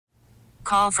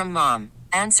Call from mom.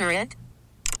 Answer it.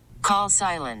 Call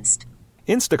silenced.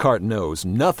 Instacart knows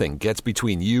nothing gets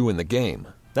between you and the game.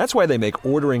 That's why they make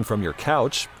ordering from your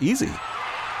couch easy.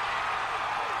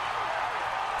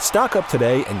 Stock up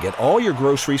today and get all your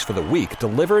groceries for the week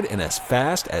delivered in as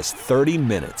fast as 30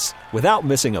 minutes without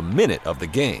missing a minute of the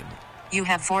game. You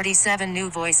have 47 new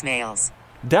voicemails.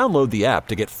 Download the app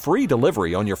to get free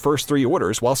delivery on your first 3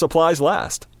 orders while supplies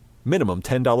last. Minimum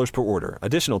 $10 per order.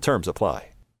 Additional terms apply.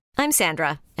 I'm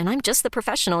Sandra, and I'm just the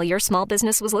professional your small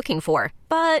business was looking for.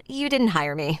 But you didn't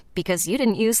hire me because you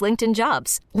didn't use LinkedIn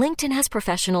Jobs. LinkedIn has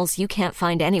professionals you can't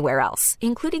find anywhere else,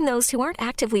 including those who aren't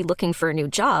actively looking for a new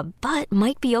job, but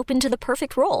might be open to the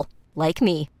perfect role, like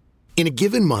me. In a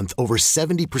given month, over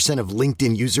 70% of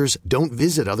LinkedIn users don't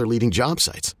visit other leading job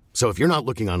sites. So if you're not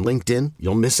looking on LinkedIn,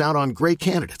 you'll miss out on great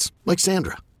candidates like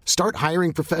Sandra. Start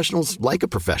hiring professionals like a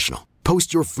professional.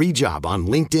 Post your free job on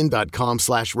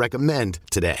linkedin.com/recommend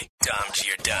today. Dom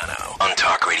Giordano on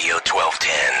Talk Radio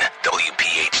 1210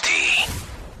 WPHT.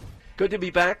 Good to be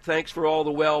back. Thanks for all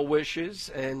the well wishes.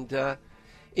 And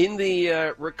in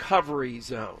the recovery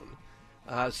zone,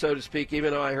 so to speak,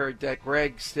 even though I heard that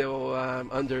Greg's still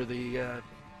under the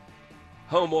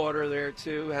home order there,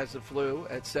 too, has the flu,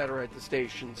 et cetera, at the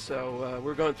station. So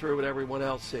we're going through what everyone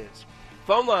else is.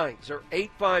 Phone lines are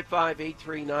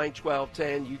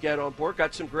 855-839-1210. You get on board.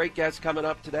 Got some great guests coming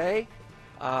up today.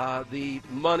 The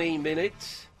Money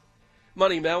Minute,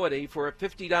 Money Melody for a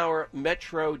 $50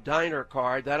 Metro Diner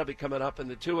card. That'll be coming up in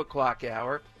the 2 o'clock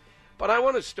hour. But I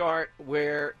want to start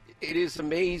where it is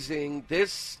amazing.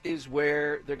 This is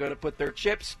where they're going to put their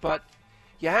chips. But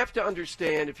you have to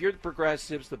understand, if you're the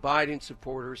progressives, the Biden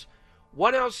supporters,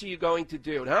 what else are you going to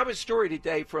do? And I have a story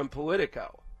today from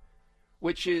Politico,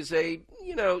 which is a,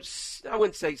 I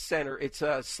wouldn't say center. It's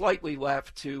a slightly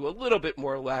left to a little bit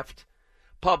more left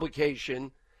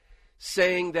publication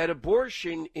saying that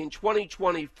abortion in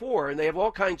 2024, and they have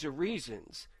all kinds of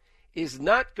reasons, is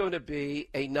not going to be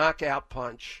a knockout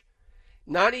punch,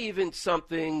 not even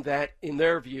something that, in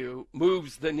their view,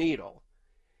 moves the needle.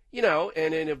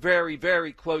 And in a very,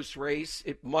 very close race,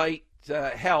 it might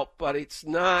help, but it's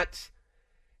not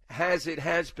as it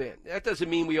has been. That doesn't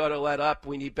mean we ought to let up.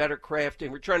 We need better crafting.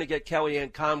 We're trying to get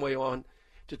Kellyanne Conway on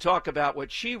to talk about what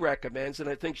she recommends, and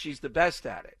I think she's the best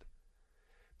at it.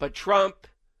 But Trump,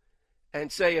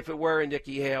 and say if it were a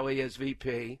Nikki Haley as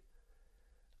VP,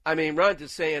 Ron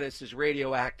DeSantis is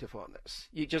radioactive on this.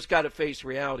 You just got to face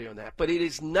reality on that. But it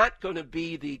is not going to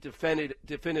be the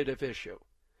definitive issue.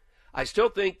 I still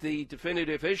think the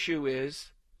definitive issue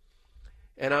is,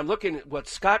 and I'm looking at what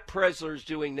Scott Presler is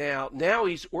doing now. Now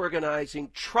he's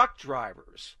organizing truck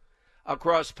drivers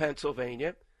across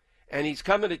Pennsylvania, and he's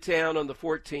coming to town on the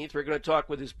 14th. We're going to talk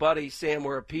with his buddy Sam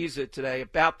Warapiza today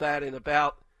about that and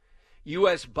about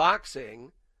U.S.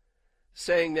 boxing,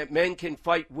 saying that men can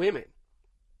fight women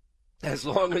as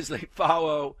long as they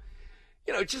follow,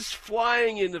 just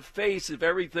flying in the face of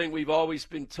everything we've always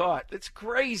been taught. It's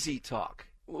crazy talk.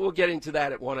 We'll get into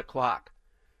that at 1 o'clock.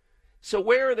 So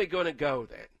where are they going to go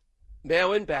then?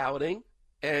 Mail-in balloting,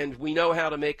 and we know how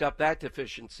to make up that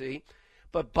deficiency.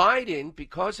 But Biden,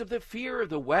 because of the fear of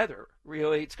the weather,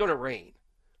 really, it's going to rain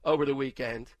over the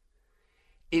weekend,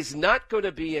 is not going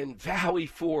to be in Valley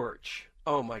Forge.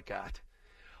 Oh, my God.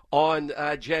 On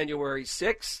January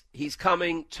 6th, he's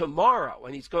coming tomorrow,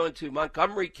 and he's going to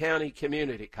Montgomery County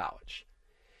Community College.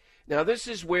 Now, this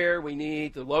is where we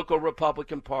need the local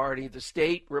Republican Party, the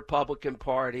state Republican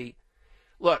Party.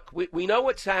 Look, we know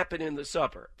what's happened in the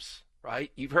suburbs,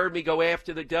 right? You've heard me go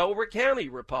after the Delaware County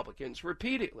Republicans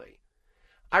repeatedly.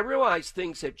 I realize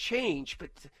things have changed, but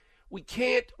we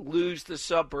can't lose the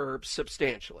suburbs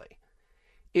substantially.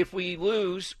 If we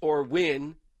lose or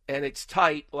win and it's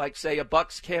tight, like, say, a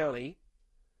Bucks County,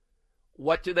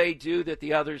 what do they do that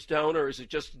the others don't, or is it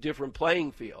just a different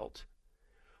playing field?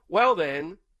 Well,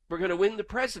 then, we're going to win the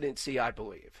presidency, I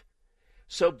believe.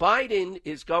 So Biden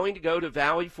is going to go to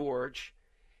Valley Forge.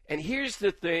 And here's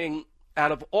the thing,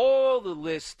 out of all the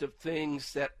list of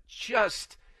things that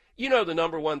just, the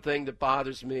number one thing that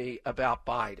bothers me about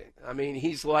Biden.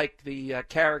 He's like the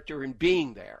character in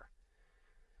Being There.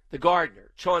 The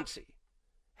gardener, Chauncey.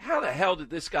 How the hell did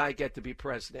this guy get to be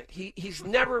president? He's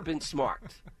never been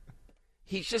smart.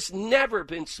 He's just never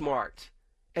been smart.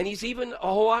 And he's even a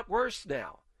whole lot worse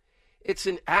now. It's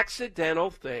an accidental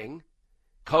thing.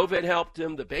 COVID helped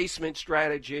him, the basement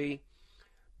strategy.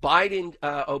 Biden,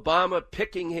 Obama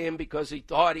picking him because he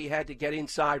thought he had to get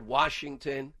inside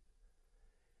Washington.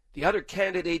 The other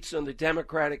candidates on the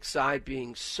Democratic side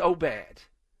being so bad.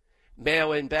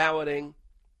 Mail-in balloting,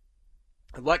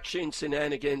 election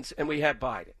shenanigans, and we have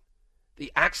Biden.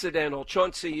 The accidental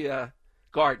Chauncey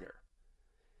Gardner.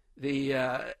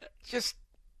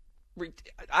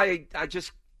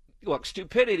 Look,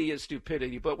 stupidity is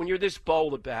stupidity, but when you're this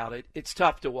bold about it, it's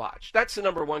tough to watch. That's the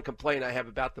number one complaint I have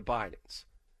about the Bidens.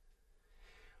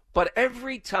 But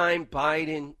every time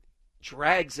Biden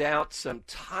drags out some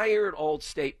tired old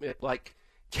statement like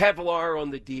Kevlar on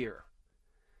the deer,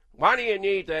 why do you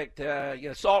need that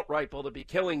assault rifle to be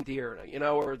killing deer,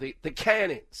 or the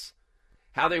cannons,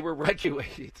 how they were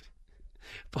regulated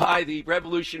by the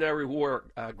Revolutionary War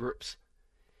groups.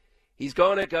 He's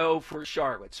going to go for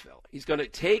Charlottesville. He's going to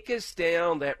take us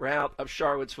down that route of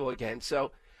Charlottesville again.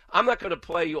 So I'm not going to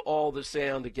play you all the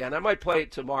sound again. I might play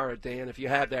it tomorrow, Dan, if you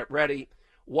have that ready.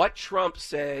 What Trump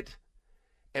said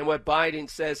and what Biden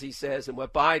says he says and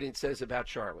what Biden says about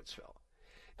Charlottesville.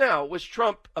 Now, was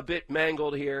Trump a bit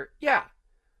mangled here? Yeah.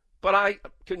 But I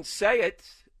can say it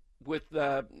with,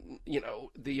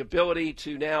 the ability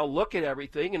to now look at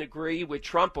everything and agree with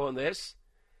Trump on this.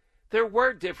 There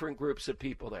were different groups of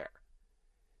people there.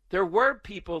 There were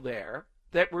people there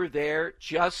that were there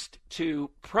just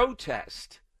to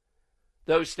protest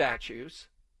those statues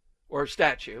or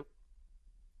statue.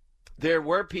 There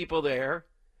were people there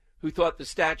who thought the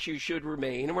statue should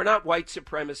remain and were not white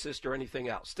supremacists or anything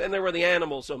else. And there were the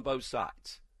animals on both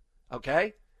sides,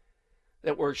 okay,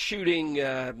 that were shooting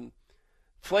not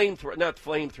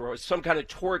flamethrowers, some kind of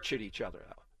torch at each other.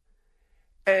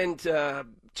 And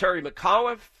Terry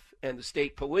McAuliffe and the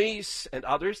state police and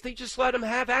others, they just let them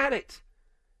have at it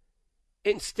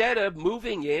instead of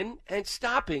moving in and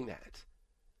stopping that.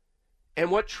 And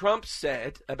what Trump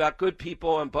said about good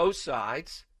people on both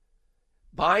sides,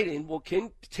 Biden will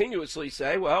continuously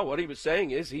say, well, what he was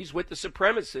saying is he's with the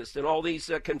supremacists and all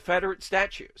these Confederate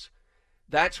statues.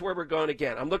 That's where we're going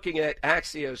again. I'm looking at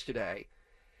Axios today,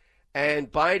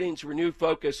 and Biden's renewed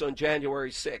focus on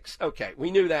January 6th. Okay, we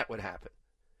knew that would happen.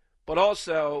 But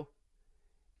also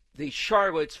the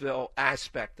Charlottesville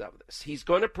aspect of this. He's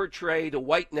going to portray the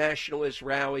white nationalist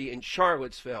rally in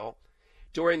Charlottesville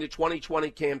during the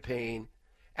 2020 campaign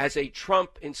as a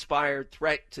Trump-inspired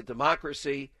threat to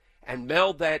democracy and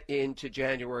meld that into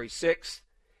January 6th.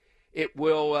 It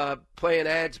will plan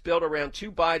ads built around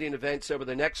two Biden events over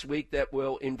the next week that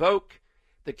will invoke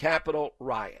the Capitol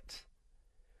riot.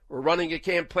 We're running a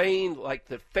campaign like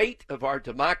the fate of our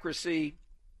democracy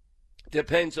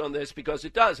depends on this, because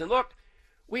it does. And look,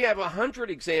 we have 100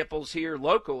 examples here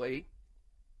locally,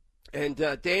 and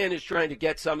Dan is trying to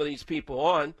get some of these people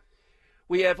on.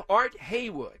 We have Art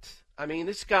Haywood. I mean,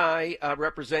 this guy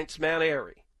represents Mount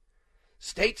Airy.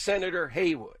 State Senator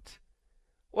Haywood.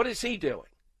 What is he doing?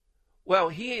 Well,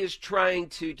 he is trying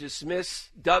to dismiss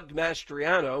Doug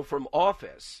Mastriano from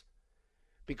office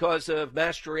because of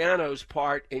Mastriano's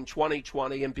part in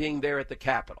 2020 and being there at the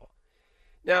Capitol.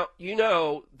 Now, you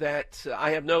know that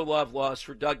I have no love lost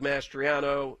for Doug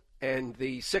Mastriano and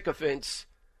the sycophants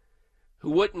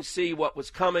who wouldn't see what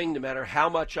was coming, no matter how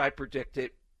much I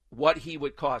predicted what he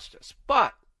would cost us.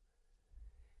 But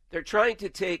they're trying to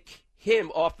take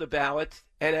him off the ballot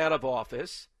and out of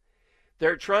office.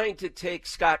 They're trying to take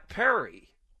Scott Perry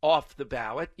off the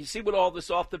ballot. You see, with all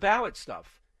this off the ballot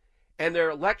stuff. And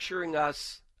they're lecturing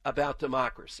us about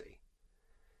democracy.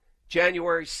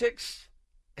 January 6th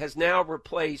has now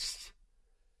replaced,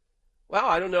 well,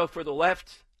 I don't know, for the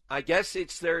left, I guess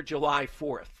it's their July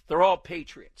 4th. They're all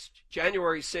patriots.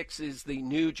 January 6th is the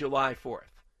new July 4th.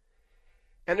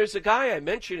 And there's a guy, I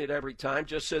mention it every time,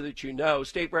 just so that you know,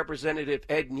 State Representative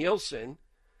Ed Nielsen,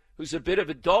 who's a bit of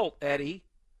a dolt, Eddie,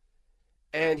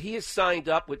 and he has signed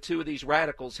up with two of these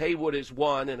radicals. Haywood is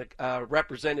one, and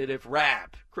Representative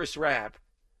Chris Rabb.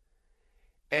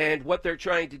 And what they're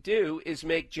trying to do is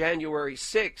make January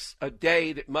 6th a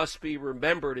day that must be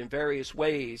remembered in various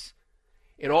ways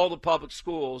in all the public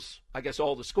schools, I guess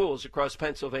all the schools across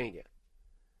Pennsylvania.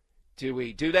 Do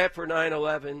we do that for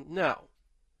 9/11? No.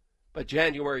 But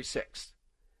January 6th.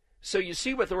 So you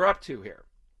see what they're up to here.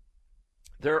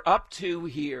 They're up to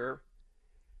here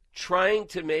trying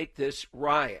to make this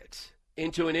riot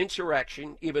into an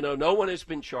insurrection, even though no one has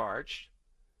been charged,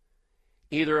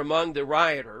 either among the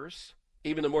rioters,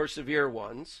 even the more severe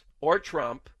ones, or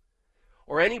Trump,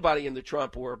 or anybody in the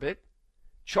Trump orbit.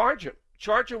 Charge him.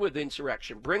 Charge him with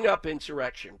insurrection. Bring up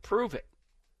insurrection. Prove it.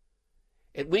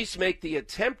 At least make the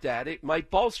attempt at it. Might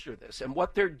bolster this. And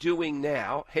what they're doing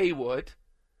now, Haywood,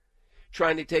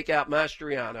 trying to take out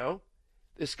Mastriano.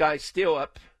 This guy Steele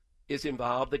is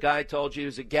involved. The guy I told you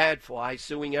is a gadfly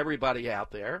suing everybody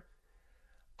out there.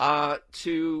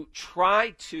 To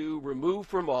try to remove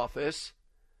from office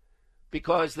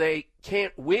because they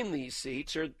can't win these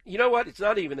seats. Or, you know what? It's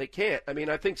not even they can't. I mean,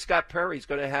 I think Scott Perry's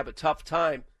going to have a tough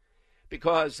time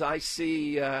because I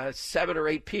see 7 or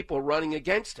 8 people running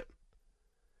against him.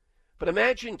 But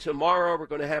imagine tomorrow we're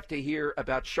going to have to hear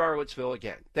about Charlottesville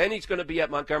again. Then he's going to be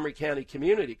at Montgomery County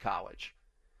Community College,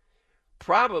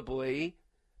 probably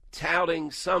touting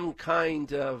some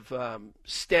kind of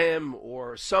STEM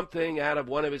or something out of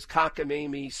one of his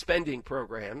cockamamie spending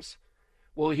programs.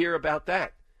 We'll hear about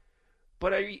that.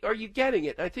 But are you getting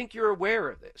it? I think you're aware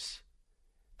of this,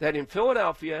 that in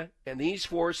Philadelphia and these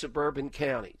 4 suburban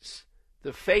counties,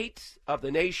 the fate of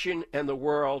the nation and the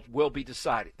world will be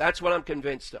decided. That's what I'm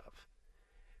convinced of.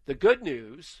 The good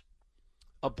news,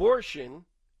 abortion,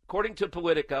 according to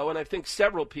Politico, and I think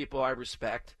several people I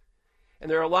respect,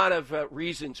 and there are a lot of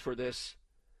reasons for this,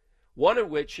 one of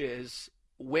which is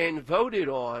when voted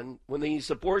on, when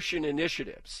these abortion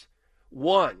initiatives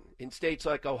won in states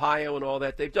like Ohio and all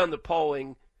that, they've done the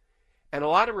polling, and a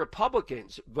lot of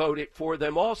Republicans voted for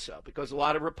them also, because a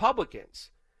lot of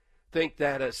Republicans think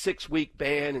that a 6-week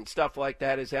ban and stuff like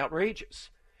that is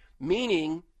outrageous,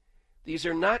 meaning these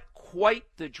are not quite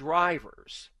the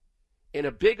drivers in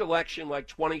a big election like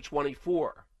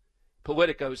 2024,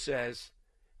 Politico says,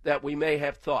 that we may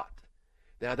have thought.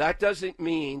 Now, that doesn't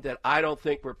mean that I don't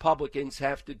think Republicans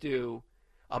have to do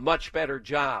a much better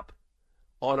job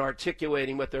on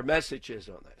articulating what their message is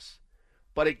on this.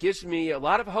 But it gives me a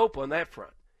lot of hope on that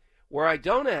front. Where I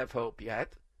don't have hope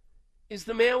yet is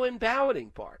the mail-in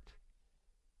balloting part.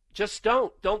 Just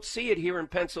don't see it here in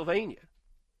Pennsylvania.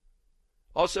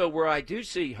 Also, where I do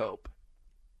see hope,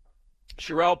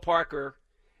 Sherelle Parker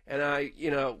and I,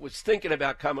 was thinking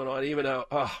about coming on, even though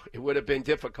it would have been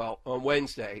difficult on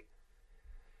Wednesday,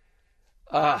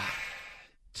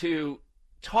 to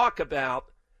talk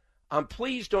about, I'm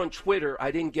pleased on Twitter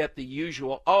I didn't get the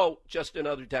usual, just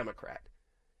another Democrat.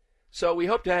 So we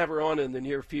hope to have her on in the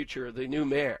near future, the new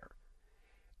mayor.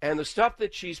 And the stuff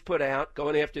that she's put out,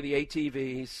 going after the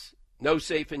ATVs, no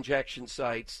safe injection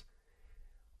sites,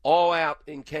 all out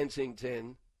in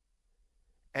Kensington,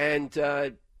 and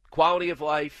quality of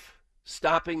life,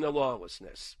 stopping the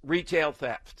lawlessness, retail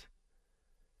theft.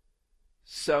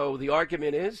 So the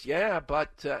argument is,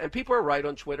 and people are right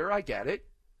on Twitter, I get it.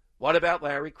 What about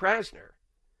Larry Krasner?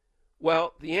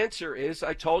 Well, the answer is,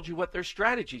 I told you what their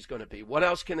strategy is going to be. What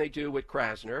else can they do with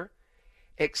Krasner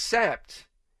except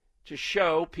to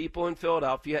show people in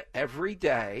Philadelphia every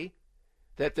day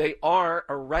that they are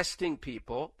arresting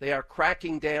people, they are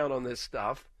cracking down on this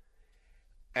stuff,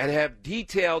 and have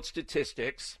detailed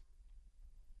statistics.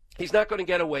 He's not going to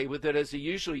get away with it as he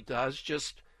usually does,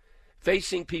 just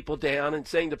facing people down and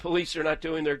saying the police are not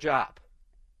doing their job.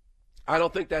 I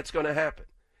don't think that's going to happen.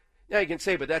 Now you can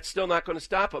say, but that's still not going to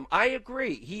stop him. I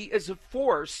agree. He is a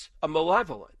force of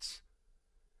malevolence.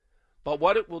 But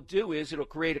what it will do is it'll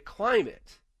create a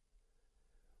climate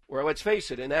where, let's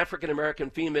face it, an African-American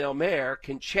female mayor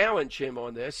can challenge him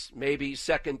on this, maybe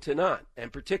second to none,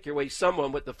 and particularly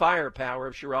someone with the firepower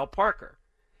of Sherelle Parker.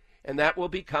 And that will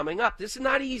be coming up. This is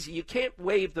not easy. You can't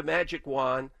wave the magic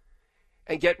wand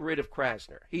and get rid of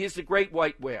Krasner. He is the great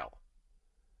white whale.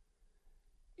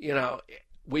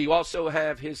 We also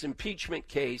have his impeachment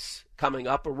case coming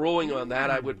up, a ruling on that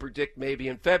I would predict maybe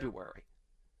in February.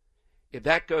 If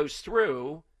that goes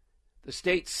through, the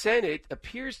state Senate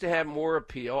appears to have more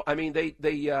appeal. I mean,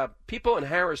 they people in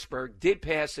Harrisburg did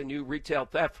pass a new retail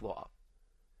theft law.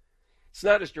 It's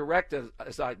not as direct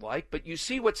as I'd like, but you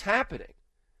see what's happening.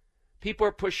 People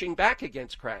are pushing back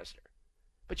against Krasner.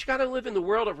 But you got to live in the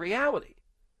world of reality.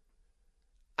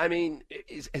 I mean,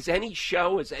 is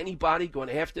anybody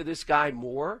going after this guy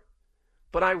more?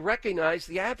 But I recognize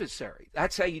the adversary.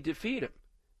 That's how you defeat him.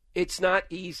 It's not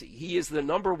easy. He is the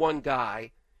number one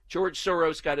guy. George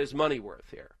Soros got his money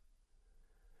worth here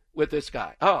with this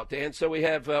guy. Oh, Dan, so we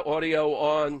have audio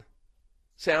on,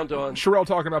 sound on. Sherelle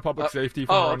talking about public safety.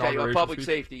 Public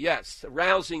safety, yes.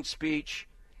 Rousing speech,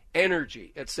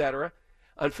 energy, etc.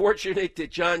 Unfortunate that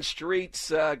John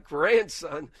Street's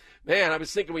grandson, man, I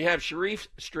was thinking we have Sharif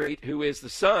Street, who is the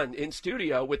son, in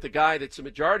studio with the guy that's a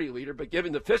majority leader, but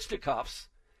given the fisticuffs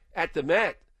at the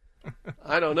Met,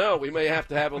 I don't know. We may have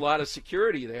to have a lot of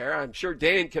security there. I'm sure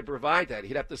Dan can provide that.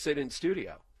 He'd have to sit in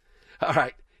studio. All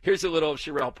right, here's a little of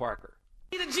Sherelle Parker.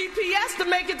 The GPS to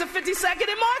make it to 52nd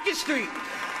and Market Street.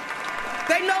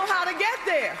 They know how to get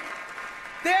there.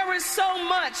 There is so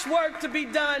much work to be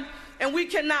done, and we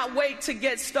cannot wait to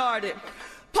get started.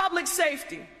 Public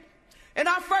safety. In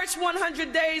our first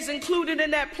 100 days included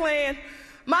in that plan,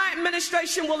 my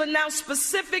administration will announce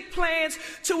specific plans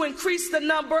to increase the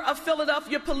number of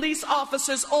Philadelphia police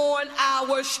officers on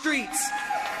our streets.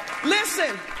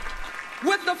 Listen,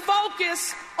 with the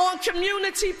focus on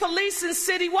community policing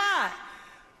citywide.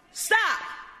 Stop.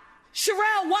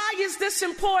 Sherelle, why is this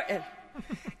important?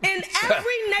 In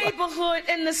every neighborhood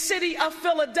in the city of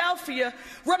Philadelphia,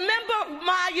 remember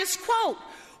Maya's quote,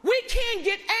 we can't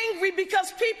get angry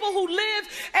because people who live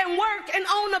and work and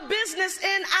own a business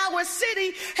in our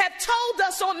city have told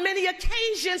us on many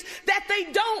occasions that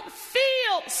they don't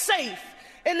feel safe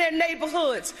in their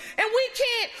neighborhoods. And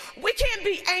we can't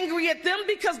be angry at them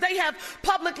because they have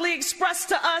publicly expressed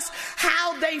to us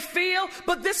how they feel.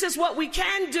 But this is what we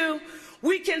can do.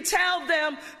 We can tell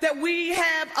them that we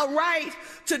have a right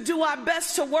to do our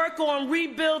best to work on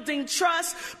rebuilding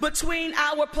trust between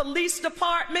our police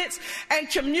departments and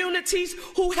communities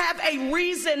who have a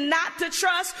reason not to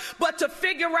trust, but to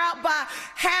figure out by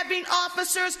having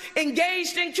officers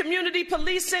engaged in community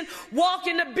policing,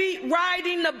 walking the beat,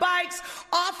 riding the bikes,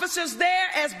 officers there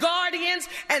as guardians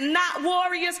and not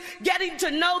warriors, getting to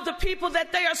know the people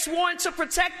that they are sworn to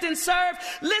protect and serve.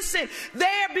 Listen,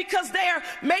 there because they are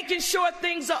making sure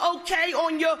things are okay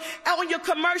on your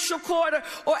commercial quarter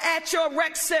or at your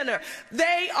rec center.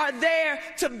 They are there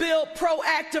to build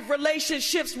proactive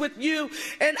relationships with you.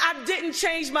 And I didn't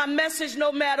change my message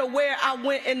no matter where I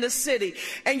went in the city.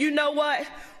 And you know what?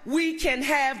 We can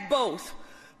have both.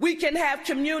 We can have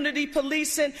community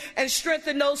policing and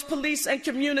strengthen those police and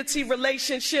community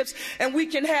relationships. And we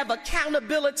can have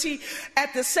accountability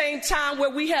at the same time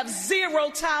where we have zero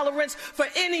tolerance for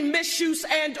any misuse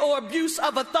and or abuse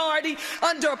of authority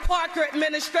under a Parker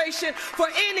administration for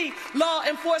any law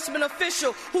enforcement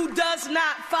official who does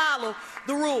not follow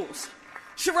the rules.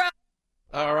 Sherelle.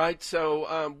 All right.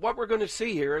 So what we're going to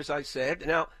see here, as I said,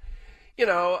 now, you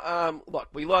know, look,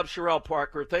 we love Sherelle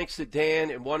Parker. Thanks to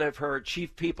Dan and one of her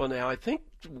chief people now, I think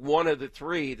one of the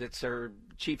three that's her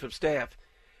chief of staff.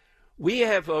 We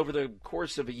have, over the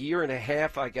course of a year and a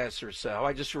half, I guess, or so,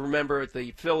 I just remember at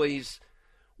the Phillies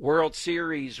World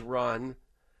Series run,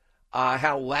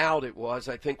 how loud it was.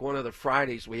 I think one of the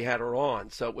Fridays we had her on,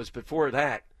 so it was before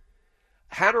that.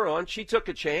 Had her on. She took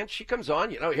a chance. She comes on,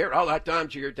 you know, here, oh, that Dom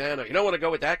Giordano. You don't want to go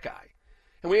with that guy.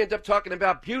 And we end up talking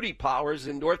about beauty powers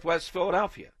in Northwest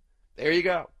Philadelphia. There you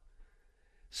go.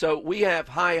 So we have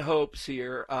high hopes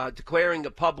here, declaring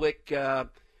a public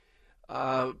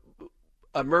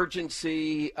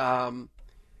emergency. Okay.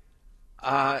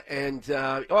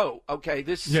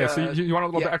 This. Yeah. So you want a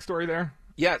little backstory there?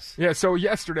 Yes. Yeah, so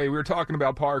yesterday we were talking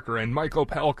about Parker and Michael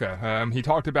Pelka. He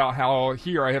talked about how,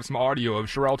 here I have some audio of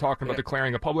Sherelle talking about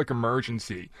declaring a public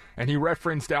emergency. And he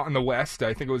referenced out in the West,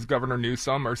 I think it was Governor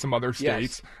Newsom or some other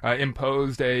states,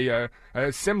 imposed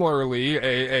similarly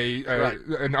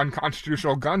an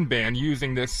unconstitutional gun ban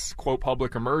using this, quote,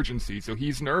 public emergency. So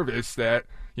he's nervous that,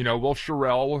 you know, will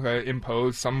Sherelle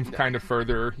impose some kind of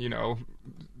further, you know,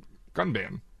 gun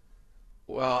ban?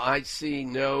 Well, I see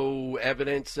no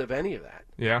evidence of any of that.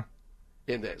 Yeah.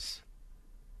 In this.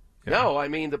 Yeah. No, I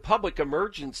mean, the public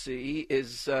emergency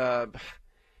is to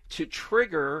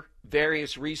trigger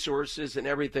various resources and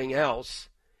everything else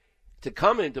to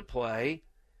come into play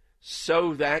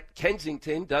so that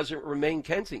Kensington doesn't remain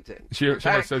Kensington. She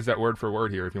says that word for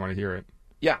word here if you want to hear it.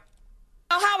 Yeah.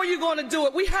 How are you going to do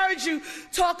it? We heard you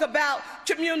talk about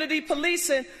community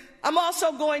policing. I'm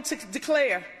also going to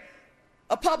declare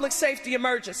a public safety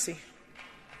emergency.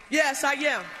 Yes, I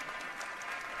am.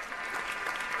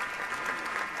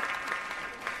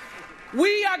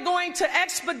 We are going to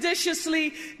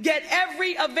expeditiously get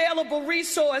every available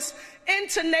resource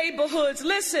into neighborhoods,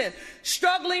 listen,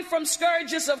 struggling from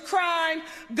scourges of crime,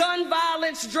 gun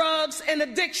violence, drugs, and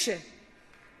addiction.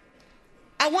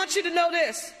 I want you to know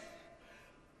this.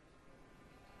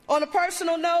 On a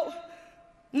personal note,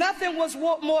 nothing was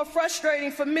more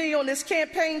frustrating for me on this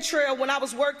campaign trail when I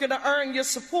was working to earn your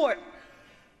support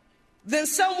than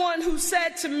someone who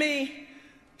said to me,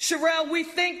 Sherelle, we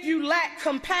think you lack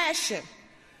compassion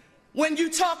when you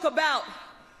talk about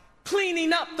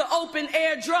cleaning up the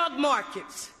open-air drug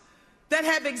markets that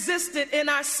have existed in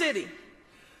our city.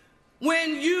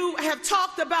 When you have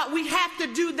talked about we have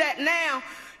to do that now,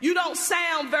 you don't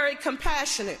sound very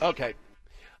compassionate. Okay.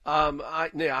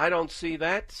 I don't see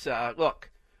that.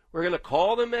 Look, we're going to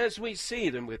call them as we see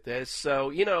them with this. So,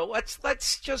 you know,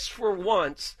 let's just for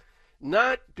once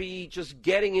not be just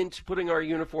getting into putting our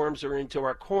uniforms or into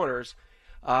our corners.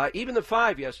 Even the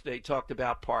Five yesterday talked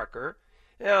about Parker.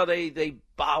 You know, they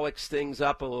bollocks things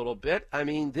up a little bit. I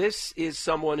mean, this is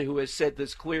someone who has said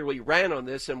this clearly, ran on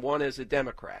this, and won as a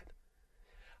Democrat.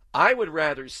 I would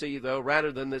rather see, though,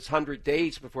 rather than this 100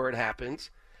 days before it happens,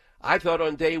 I thought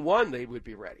on day one they would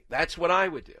be ready. That's what I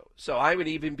would do. So I would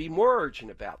even be more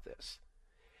urgent about this.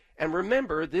 And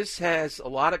remember, this has a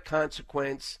lot of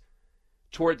consequence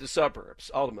toward the suburbs,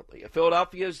 ultimately. If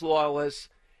Philadelphia is lawless,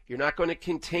 you're not going to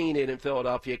contain it in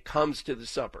Philadelphia. It comes to the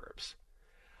suburbs.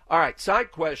 All right,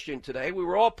 side question today. We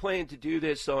were all planning to do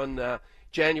this on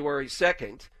January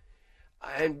 2nd,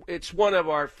 and it's one of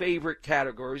our favorite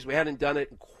categories. We hadn't done it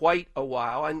in quite a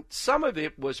while, and some of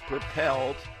it was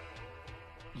propelled.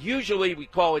 Usually we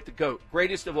call it the GOAT,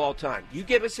 greatest of all time. You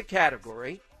give us a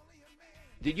category.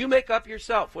 Did you make up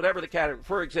yourself, whatever the category?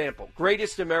 For example,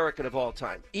 greatest American of all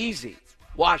time. Easy.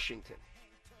 Washington.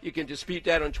 You can dispute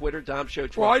that on Twitter, Dom Show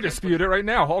 12. Well, I dispute it right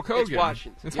now. Hulk Hogan. It's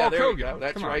Washington. It's Hulk Hogan. You go.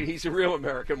 That's right. He's a real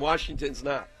American. Washington's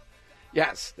not.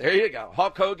 Yes, there you go.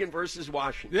 Hulk Hogan versus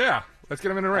Washington. Yeah, let's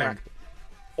get him in the ring. Right.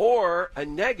 Or a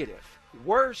negative,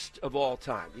 worst of all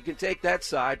time. You can take that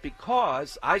side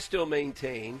because I still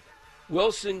maintain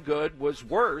Wilson Goode was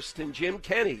worse than Jim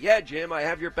Kenney. Yeah, Jim, I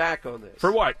have your back on this.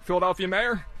 For what? Philadelphia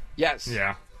mayor? Yes.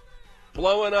 Yeah.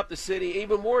 Blowing up the city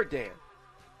even more, Dan.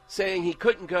 Saying he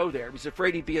couldn't go there. He was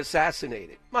afraid he'd be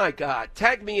assassinated. My God.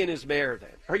 Tag me in as mayor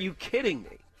then. Are you kidding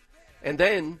me? And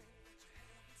then,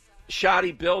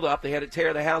 shoddy build-up. They had to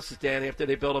tear the houses down after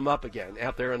they built them up again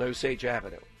out there on Osage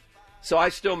Avenue. So I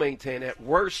still maintain that.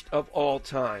 Worst of all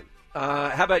time.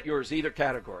 How about yours? Either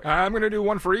category. I'm going to do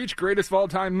one for each. Greatest of all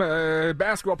time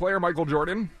basketball player, Michael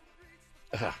Jordan.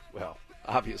 Well,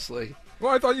 obviously.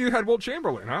 Well, I thought you had Wilt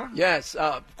Chamberlain, huh? Yes,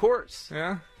 of course.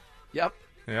 Yeah? Yep.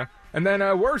 Yeah. And then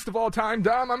worst of all time,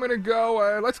 Dom, I'm going to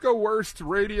go, let's go worst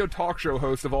radio talk show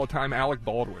host of all time, Alec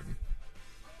Baldwin.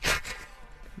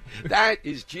 That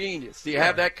is genius. Do you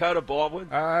have that cut of Baldwin?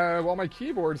 Well, my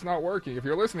keyboard's not working. If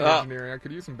you're listening to engineering, I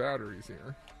could use some batteries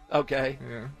here. Okay.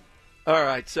 Yeah. All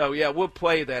right. So, yeah, we'll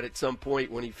play that at some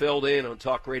point when he filled in on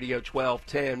Talk Radio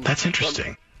 1210. That's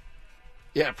interesting.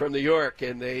 From New York.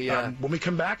 And they. When we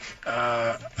come back,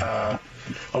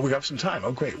 we got some time.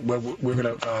 Oh, great. We're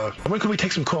going to. When can we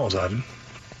take some calls, Ivan?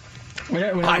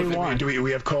 Whenever we want. Do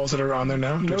we have calls that are on there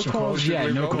now? No calls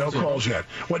yet. No calls yet.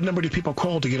 What number do people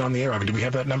call to get on the air, Ivan? Do we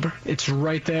have that number? It's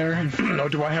right there. No,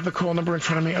 do I have the call number in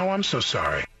front of me? Oh, I'm so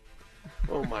sorry.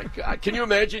 Oh, my God. Can you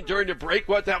imagine during the break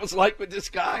what that was like with this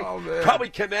guy? Oh, man. Probably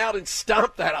came out and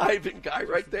stomped that Ivan guy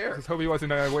right there. Just hope he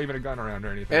wasn't waving a gun around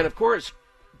or anything. And, of course,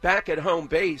 back at home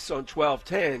base on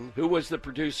 1210, who was the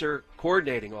producer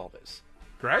coordinating all this?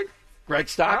 Greg? Greg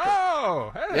Stocker.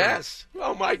 Oh, hey. Yes.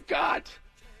 Oh, my God.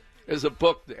 There's a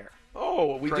book there.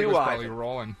 Oh, we Greg do, was Ivan. probably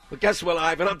rolling. But guess what,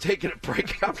 Ivan? I'm taking a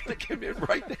break. I'm going to come in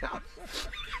right now.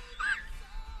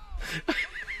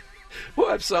 We'll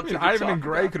have something to Ivan talk and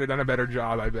Greg about. could have done a better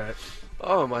job, I bet.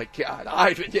 Oh, my God.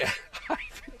 Ivan, yeah.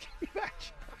 Ivan, can you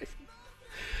imagine? Ivan.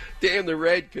 Dan the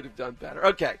Red could have done better.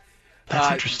 Okay.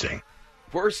 That's interesting.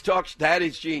 Worst talk, that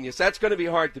is genius. That's going to be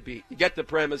hard to beat. You get the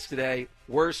premise today,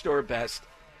 worst or best.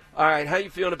 All right, how you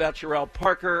feeling about Sherelle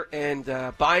Parker? And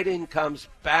Biden comes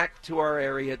back to our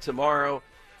area tomorrow,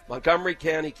 Montgomery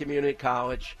County Community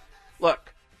College.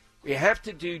 Look, we have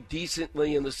to do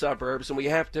decently in the suburbs, and we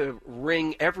have to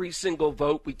wring every single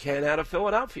vote we can out of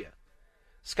Philadelphia.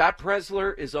 Scott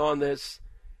Presler is on this.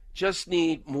 Just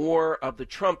need more of the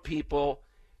Trump people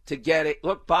to get it.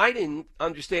 Look, Biden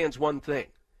understands one thing.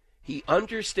 He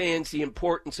understands the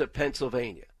importance of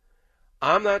Pennsylvania.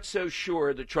 I'm not so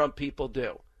sure the Trump people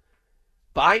do.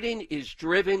 Biden is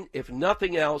driven, if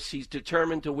nothing else, he's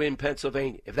determined to win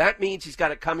Pennsylvania. If that means he's got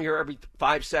to come here every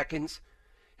 5 seconds,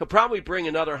 he'll probably bring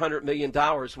another $100 million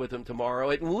with him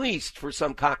tomorrow, at least for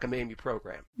some cockamamie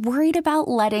program. Worried about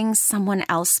letting someone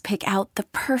else pick out the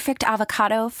perfect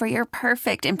avocado for your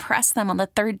perfect impress them on the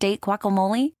third date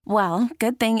guacamole? Well,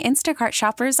 good thing Instacart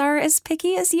shoppers are as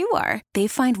picky as you are. They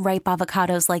find ripe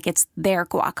avocados like it's their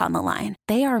guac on the line.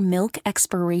 They are milk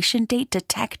expiration date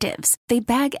detectives. They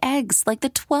bag eggs like the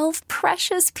 12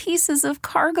 precious pieces of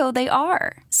cargo they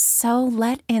are. So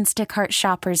let Instacart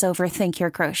shoppers overthink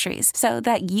your groceries so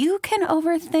that you can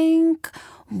overthink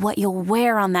what you'll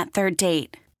wear on that third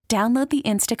date. Download the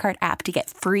Instacart app to get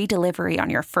free delivery on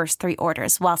your first 3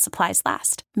 orders while supplies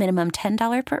last. Minimum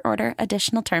 $10 per order.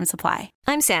 Additional terms apply.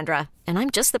 I'm Sandra, and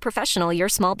I'm just the professional your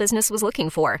small business was looking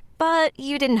for. But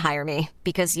you didn't hire me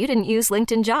because you didn't use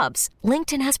LinkedIn Jobs.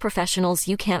 LinkedIn has professionals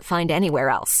you can't find anywhere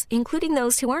else, including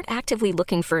those who aren't actively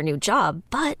looking for a new job,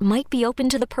 but might be open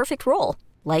to the perfect role,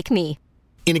 like me.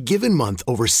 In a given month,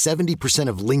 over 70%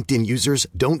 of LinkedIn users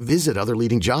don't visit other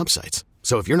leading job sites.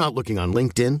 So if you're not looking on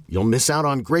LinkedIn, you'll miss out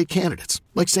on great candidates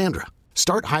like Sandra.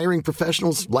 Start hiring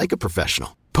professionals like a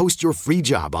professional. Post your free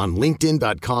job on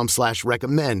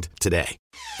linkedin.com/recommend today.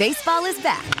 Baseball is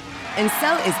back, and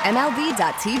so is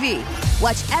MLB.tv.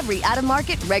 Watch every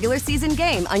out-of-market regular season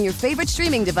game on your favorite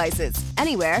streaming devices,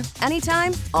 anywhere,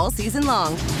 anytime, all season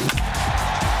long.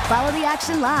 Follow the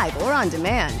action live or on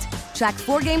demand. Track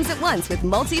 4 games at once with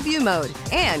multi-view mode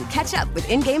and catch up with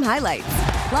in-game highlights.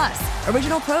 Plus,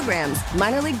 original programs,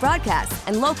 minor league broadcasts,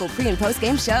 and local pre- and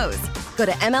post-game shows. Go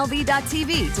to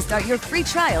MLB.tv to start your free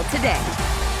trial today.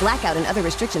 Blackout and other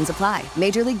restrictions apply.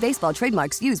 Major League Baseball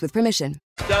trademarks used with permission.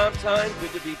 Dom time.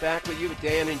 Good to be back with you with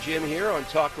Dan and Jim here on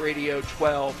Talk Radio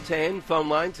 1210. Phone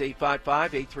lines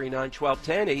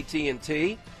 855-839-1210,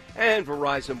 AT&T, and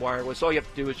Verizon Wireless. All you have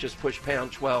to do is just push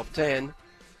pound 1210.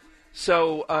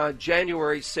 So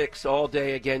January 6th all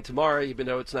day again tomorrow, even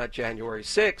though it's not January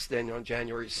 6th. Then on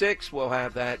January 6th, we'll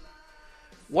have that.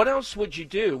 What else would you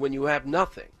do when you have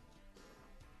nothing?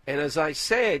 And as I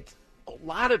said, a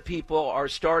lot of people are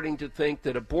starting to think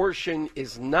that abortion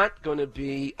is not going to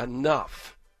be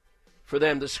enough for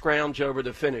them to scrounge over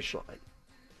the finish line.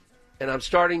 And I'm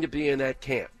starting to be in that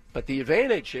camp. But the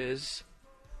advantages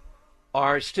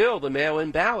are still the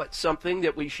mail-in ballot, something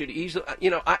that we should easily,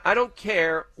 I don't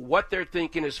care what they're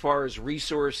thinking as far as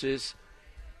resources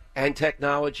and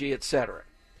technology, etc.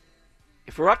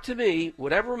 If it were up to me,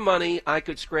 whatever money I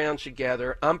could scrounge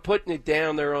together, I'm putting it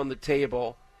down there on the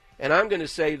table, and I'm going to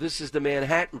say this is the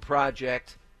Manhattan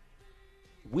Project.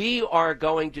 We are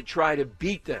going to try to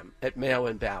beat them at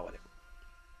mail-in balloting.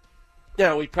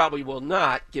 Now, we probably will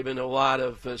not, given a lot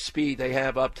of speed they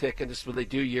have uptick, and this is what they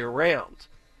do year-round.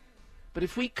 But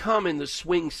if we come in the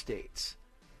swing states,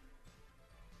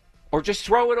 or just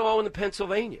throw it all into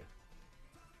Pennsylvania,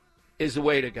 is the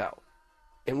way to go.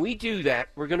 And we do that,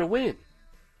 we're going to win.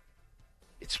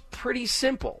 It's pretty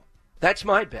simple. That's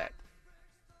my bet.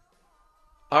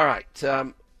 All right.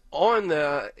 On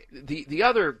the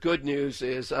other good news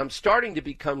is I'm starting to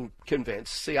become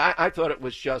convinced. See, I thought it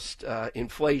was just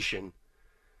inflation.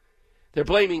 They're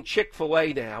blaming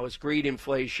Chick-fil-A now as greed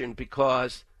inflation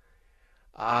because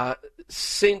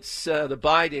since the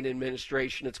Biden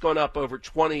administration, it's gone up over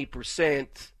 20%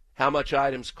 how much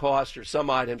items cost, or some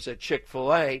items at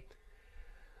Chick-fil-A.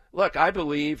 Look, I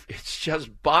believe it's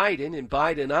just Biden and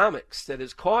Bidenomics that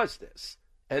has caused this,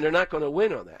 and they're not going to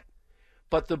win on that.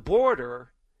 But the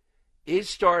border is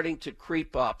starting to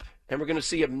creep up, and we're going to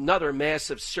see another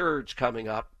massive surge coming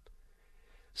up.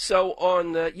 So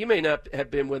you may not have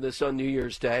been with us on New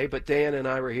Year's Day, but Dan and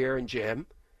I were here, and Jim.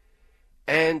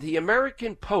 And the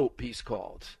American Pope, he's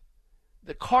called,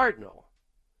 the Cardinal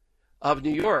of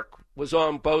New York, was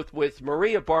on both with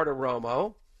Maria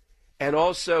Bartiromo and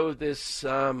also this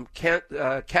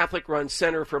Catholic-run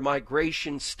Center for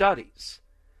Migration Studies.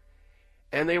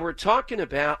 And they were talking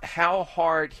about how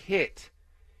hard hit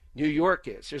New York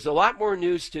is. There's a lot more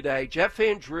news today. Jeff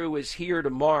Andrew is here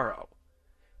tomorrow.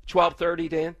 12:30,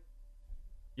 Dan?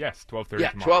 Yes, 12:30 yeah,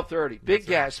 tomorrow. 12:30. Big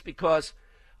guess because,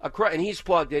 and he's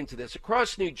plugged into this,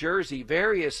 across New Jersey,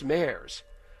 various mayors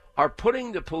are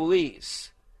putting the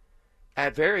police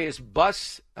at various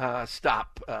bus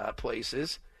stop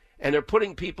places, and they're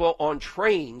putting people on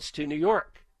trains to New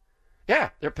York. Yeah,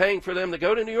 they're paying for them to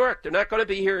go to New York. They're not going to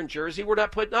be here in Jersey. We're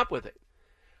not putting up with it.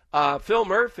 Phil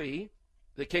Murphy,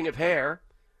 the king of hair,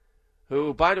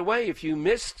 who, by the way, if you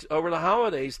missed over the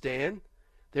holidays, Dan,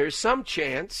 there's some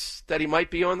chance that he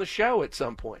might be on the show at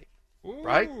some point. Ooh,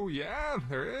 right? Yeah,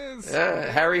 there is.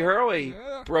 Harry Hurley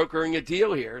brokering a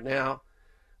deal here. Now,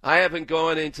 I haven't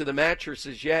gone into the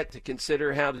mattresses yet to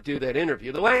consider how to do that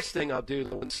interview. The last thing I'll do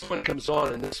when someone comes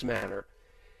on in this manner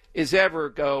is ever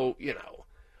go,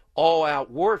 all-out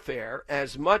warfare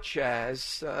as much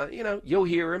as, you'll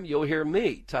hear him, you'll hear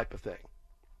me type of thing.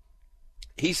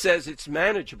 He says it's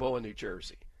manageable in New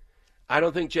Jersey. I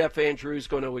don't think Jeff Andrews is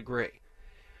going to agree.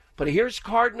 But here's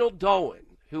Cardinal Dolan,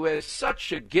 who has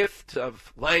such a gift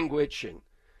of language and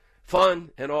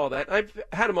fun and all that. I've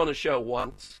had him on the show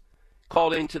once,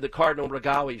 called into the Cardinal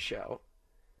Regali show.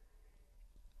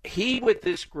 He, with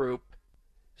this group,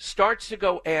 starts to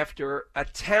go after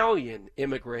Italian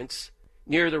immigrants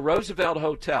near the Roosevelt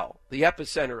Hotel, the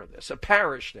epicenter of this, a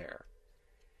parish there,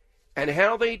 and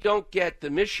how they don't get the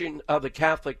mission of the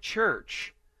Catholic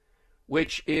Church,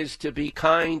 which is to be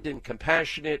kind and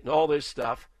compassionate and all this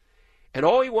stuff. And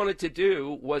all he wanted to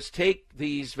do was take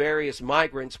these various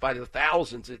migrants, by the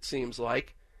thousands it seems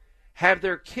like, have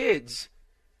their kids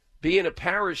be in a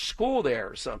parish school there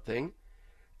or something,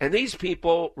 and these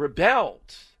people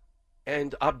rebelled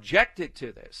and objected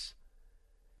to this.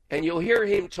 And you'll hear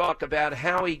him talk about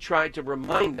how he tried to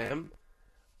remind them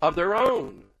of their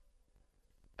own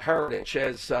heritage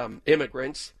as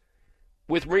immigrants.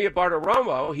 With Maria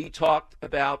Bartiromo, he talked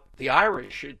about the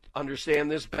Irish should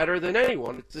understand this better than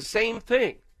anyone. It's the same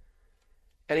thing.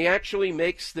 And he actually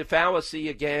makes the fallacy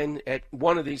again at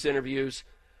one of these interviews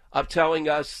of telling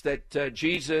us that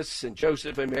Jesus and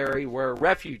Joseph and Mary were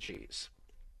refugees.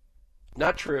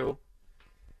 Not true.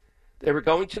 They were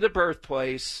going to the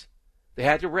birthplace. They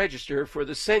had to register for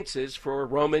the census for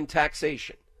Roman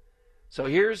taxation. So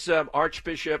here's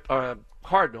Archbishop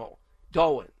Cardinal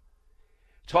Dolan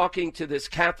talking to this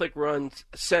Catholic-run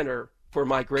Center for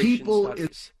Migration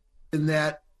Studies. In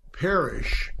that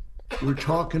parish, we're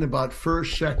talking about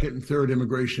first, second, and third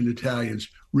immigration Italians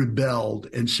rebelled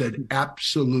and said,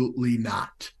 absolutely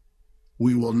not.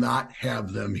 We will not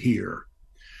have them here.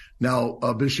 Now,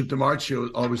 Bishop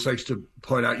DiMarzio always likes to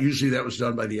point out, usually that was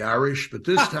done by the Irish, but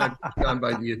this time it was done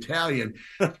by the Italian.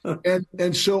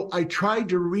 And so I tried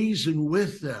to reason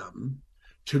with them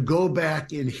to go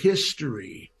back in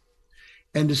history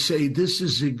and to say, this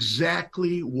is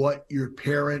exactly what your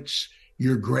parents,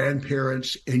 your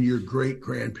grandparents, and your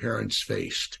great-grandparents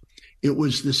faced. It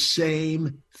was the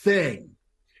same thing.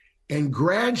 And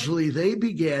gradually they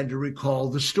began to recall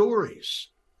the stories.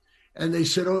 And they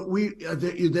said,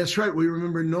 that's right. We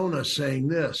remember Nona saying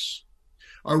this.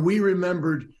 Or we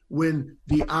remembered when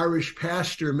the Irish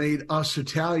pastor made us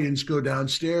Italians go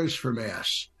downstairs for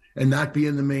Mass and not be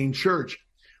in the main church.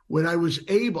 When I was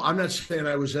able, I'm not saying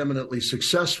I was eminently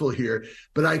successful here,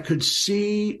 but I could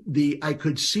see the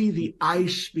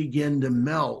ice begin to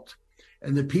melt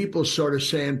and the people sort of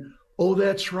saying, oh,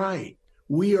 that's right.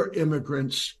 We are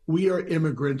immigrants. We are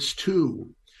immigrants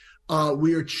too.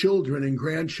 We are children and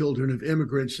grandchildren of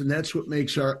immigrants, and that's what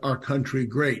makes our country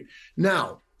great.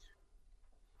 Now.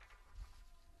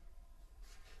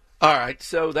 All right,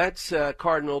 so that's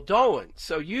Cardinal Dolan.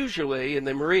 So usually in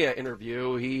the Maria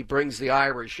interview, he brings the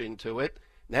Irish into it.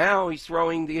 Now he's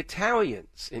throwing the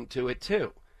Italians into it,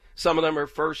 too. Some of them are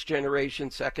first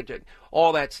generation, second generation,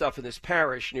 all that stuff in this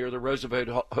parish near the Roosevelt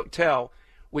Hotel,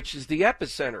 which is the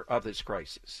epicenter of this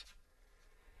crisis.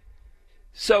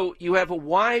 So you have a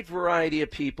wide variety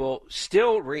of people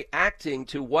still reacting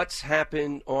to what's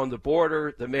happened on the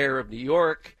border. The mayor of New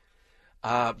York,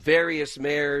 various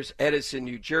mayors, Edison,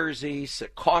 New Jersey,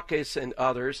 Secaucus, and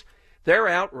others, they're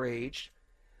outraged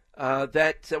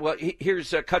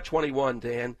here's Cut 21,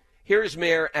 Dan. Here's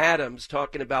Mayor Adams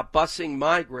talking about busing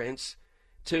migrants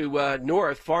to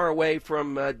north, far away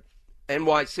from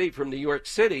NYC, from New York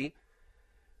City.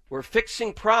 We're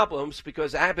fixing problems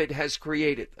because Abbott has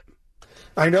created them.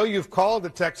 I know you've called the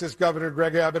Texas Governor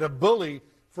Greg Abbott a bully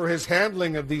for his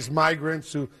handling of these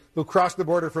migrants who crossed the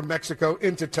border from Mexico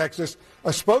into Texas. A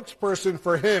spokesperson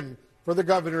for him, for the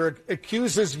governor,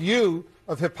 accuses you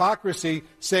of hypocrisy,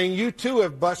 saying you too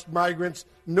have bused migrants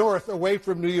north away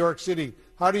from New York City.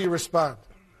 How do you respond?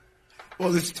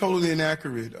 Well, it's totally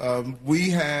inaccurate.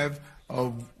 We have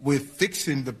with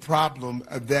fixing the problem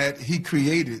that he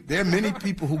created. There are many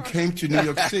people who came to New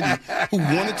York City who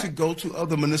wanted to go to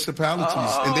other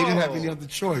municipalities, and they didn't have any other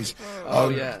choice.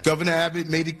 Governor Abbott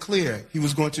made it clear he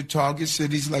was going to target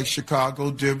cities like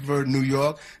Chicago, Denver, New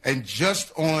York, and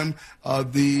just on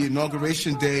the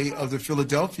inauguration day of the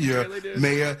Philadelphia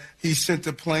mayor, he sent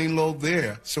a plane load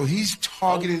there. So he's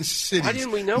targeting cities. Why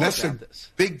didn't we know about this? That's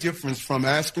a big difference from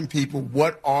asking people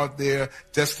what are their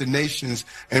destinations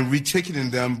and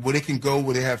reticketing them where they can go,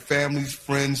 where they have families,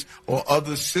 friends, or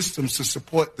other systems to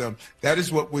support them. That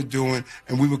is what we're doing,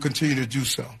 and we will continue to do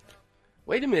so.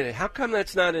 Wait a minute. How come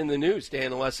that's not in the news,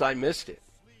 Dan, unless I missed it?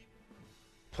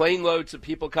 Plane loads of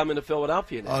people coming to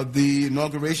Philadelphia now. The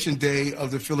inauguration day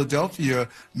of the Philadelphia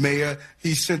mayor,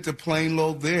 he sent a plane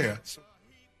load there.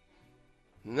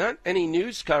 Not any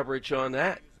news coverage on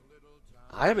that.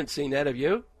 I haven't seen that. Have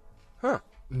you? Huh.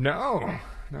 No.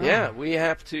 Yeah, we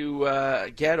have to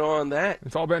get on that.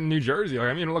 It's all been in New Jersey.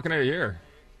 I'm even looking at it here.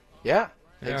 Yeah,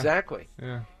 exactly.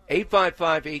 Yeah.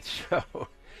 855-8-SHOW.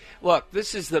 Look,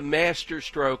 this is the master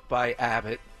stroke by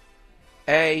Abbott.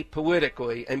 A,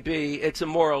 politically, and B, it's a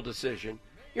moral decision.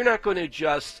 You're not going to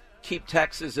just keep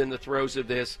Texas in the throes of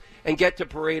this and get to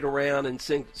parade around in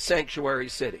Sanctuary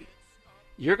City.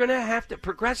 You're going to have to.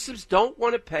 Progressives don't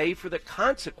want to pay for the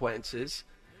consequences.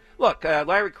 Look,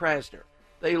 Larry Krasner.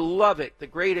 They love it, the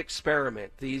great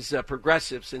experiment, these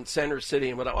progressives in Center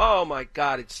City. And oh, my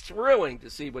God, it's thrilling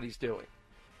to see what he's doing.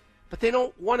 But they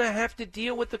don't want to have to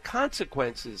deal with the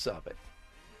consequences of it.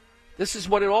 This is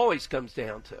what it always comes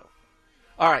down to.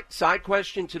 All right, side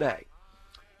question today.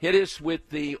 Hit us with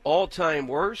the all-time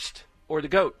worst or the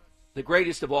GOAT, the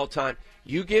greatest of all time.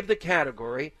 You give the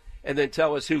category and then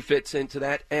tell us who fits into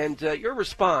that. And your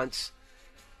response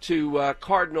to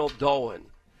Cardinal Dolan.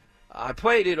 I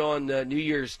played it on New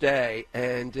Year's Day,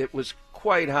 and it was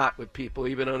quite hot with people,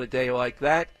 even on a day like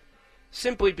that,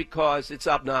 simply because it's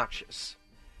obnoxious.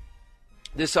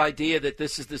 This idea that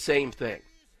this is the same thing.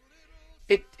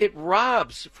 It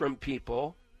robs from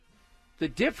people the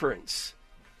difference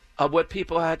of what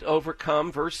people had to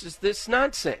overcome versus this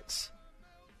nonsense.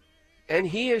 And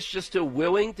he is just a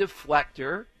willing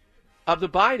deflector of the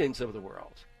Bidens of the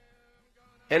world.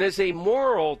 and as a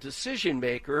moral decision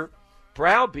maker,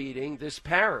 browbeating this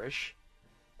parish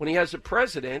when he has a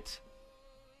president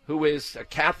who is a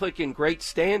Catholic in great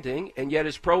standing and yet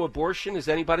as pro-abortion as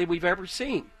anybody we've ever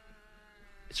seen.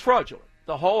 It's fraudulent.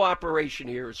 The whole operation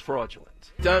here is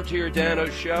fraudulent. Dom Giordano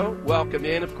Show, welcome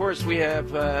in. Of course, we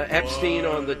have Epstein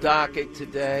on the docket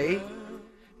today.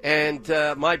 And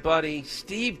my buddy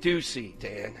Steve Doocy,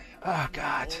 Dan. Oh,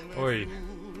 God. Oy.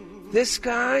 This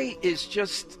guy is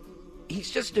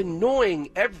he's just annoying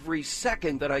every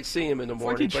second that I see him in the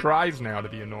morning. It's like he tries now to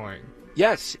be annoying.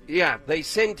 Yes, yeah. They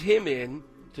sent him in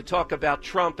to talk about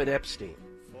Trump and Epstein.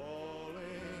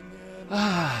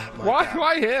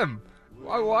 Why him?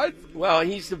 Why what? Well,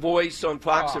 he's the voice on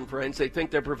Fox and Friends. They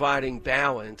think they're providing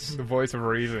balance. The voice of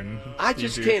reason. I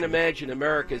just can't imagine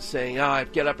America saying, I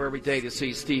get up every day to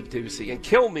see Steve Doocy. And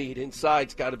Kilmeade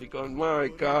inside's got to be going, my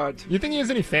God. You think he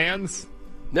has any fans?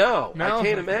 No, I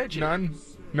can't imagine. None?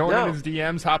 No one in his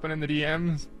DMs, hopping in the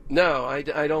DMs? No,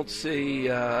 I don't see,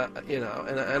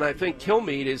 and I think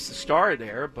Kilmeade is the star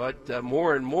there, but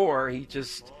more and more he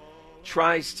just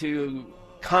tries to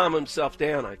calm himself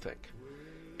down, I think.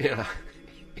 Yeah.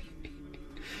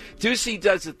 Doocy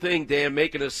does a thing, Dan,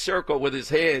 making a circle with his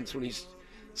hands when he's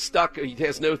stuck. He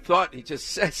has no thought. He just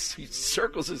says, he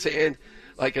circles his hand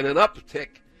like in an uptick,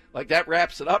 like that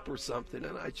wraps it up or something.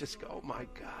 And I just go, oh, my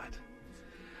God.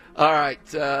 All right,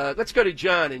 let's go to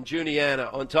John in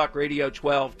Juniata on Talk Radio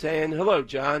 1210. Hello,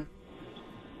 John.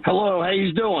 Hello, how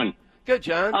you doing? Good,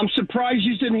 John. I'm surprised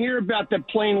you didn't hear about that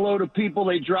plane load of people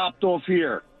they dropped off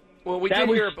here. Well, we did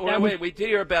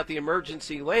hear about the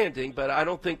emergency landing, but I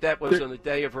don't think that was on the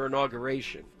day of her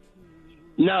inauguration.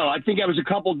 No, I think that was a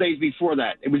couple of days before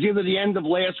that. It was either the end of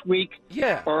last week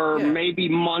or maybe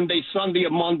Sunday or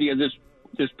Monday of this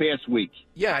past week.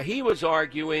 Yeah, he was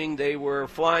arguing they were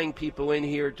flying people in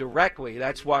here directly.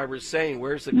 That's why we're saying,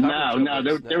 where's the coverage? No,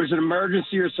 there was an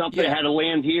emergency or something. They had to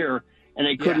land here, and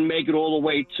they couldn't make it all the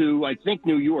way to, I think,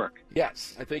 New York.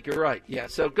 Yes, I think you're right. Yeah,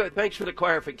 so good. Thanks for the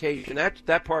clarification.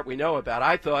 That part we know about.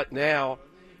 I thought now,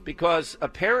 because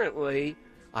apparently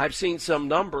I've seen some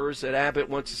numbers that Abbott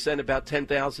wants to send about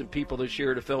 10,000 people this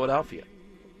year to Philadelphia.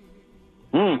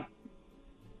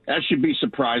 That should be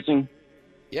surprising.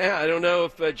 Yeah, I don't know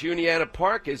if Juniata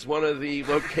Park is one of the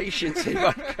locations they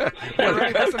might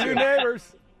have some new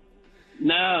neighbors.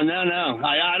 No.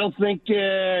 I don't think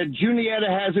Juniata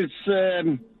has its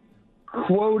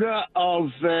quota of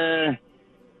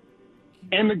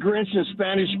immigrants and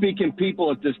Spanish-speaking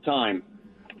people at this time.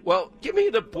 Well, give me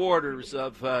the borders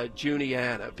of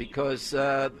Juniata, because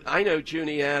I know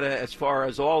Juniata as far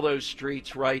as all those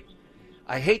streets, right?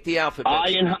 I hate the alphabet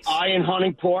streets. I in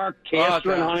Hunting Park,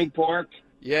 Castor and Hunting Park.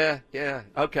 Yeah,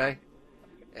 okay.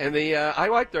 And I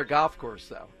like their golf course,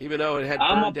 though, even though it had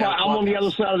burned down. I'm on the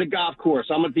other side of the golf course.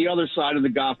 I'm at the other side of the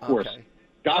golf course. Okay.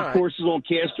 Golf course is on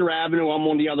Castor Avenue. I'm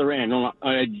on the other end, on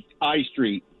I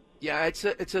Street. Yeah, it's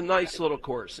a nice little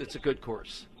course. It's a good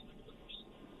course.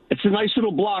 It's a nice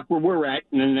little block where we're at,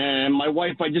 and my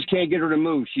wife, I just can't get her to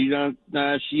move. She don't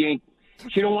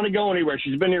want to go anywhere.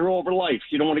 She's been here all of her life.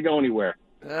 She don't want to go anywhere.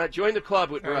 Join the club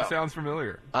with Bro. That sounds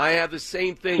familiar. I have the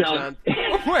same thing, John.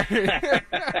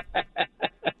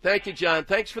 Thank you, John.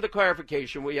 Thanks for the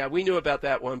clarification. We knew about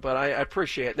that one, but I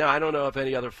appreciate it. Now, I don't know of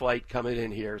any other flight coming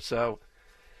in here, so.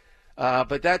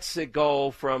 But that's a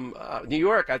goal from New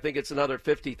York. I think it's another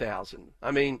 50,000.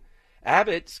 I mean,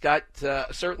 Abbott's got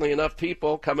certainly enough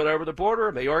people coming over the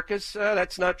border. Mayorkas,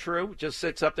 that's not true. Just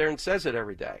sits up there and says it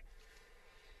every day.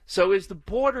 So is the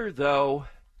border, though,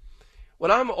 what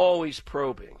I'm always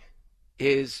probing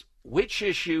is which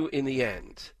issue in the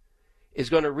end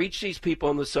is going to reach these people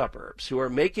in the suburbs who are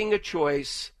making a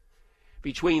choice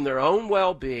between their own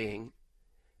well-being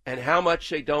and how much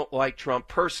they don't like Trump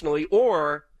personally,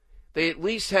 or they at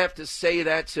least have to say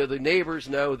that so the neighbors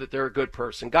know that they're a good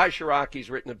person. Guy Shiraki's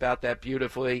written about that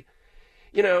beautifully.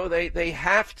 You know, they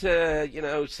have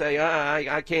to, say,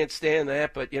 I can't stand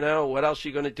that, but, what else are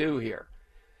you going to do here?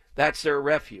 That's their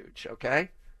refuge, okay?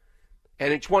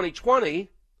 And in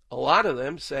 2020, a lot of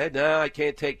them said, no, I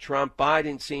can't take Trump.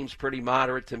 Biden seems pretty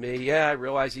moderate to me. Yeah, I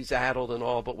realize he's addled and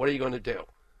all, but what are you going to do?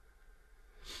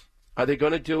 Are they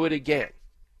going to do it again?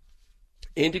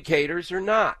 Indicators are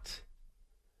not.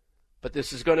 But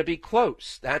this is going to be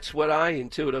close. That's what I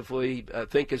intuitively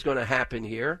think is going to happen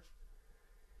here.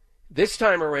 This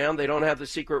time around, they don't have the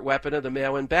secret weapon of the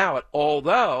mail-in ballot,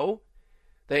 although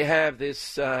they have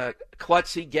this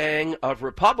klutzy gang of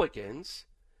Republicans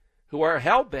who are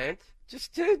hell-bent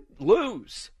just to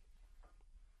lose.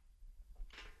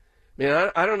 I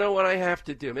mean, I don't know what I have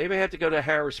to do. Maybe I have to go to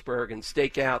Harrisburg and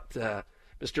stake out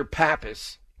Mr.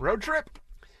 Pappas. Road trip?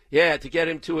 Yeah, to get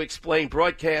him to explain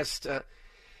broadcast.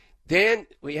 Dan,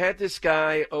 we had this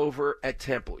guy over at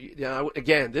Temple.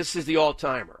 Again, this is the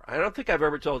all-timer. I don't think I've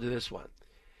ever told you this one.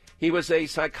 He was a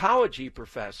psychology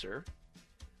professor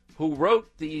who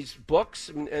wrote these books,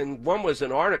 and one was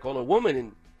an article, and a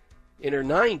woman in her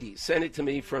 90s sent it to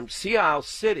me from Sea Isle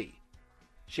City.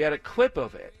 She had a clip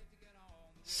of it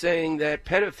saying that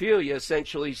pedophilia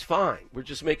essentially is fine. We're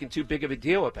just making too big of a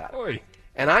deal about it. Oy.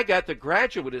 And I got the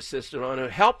graduate assistant on who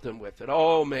helped him with it.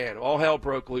 Oh, man, all hell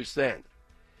broke loose then.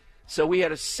 So we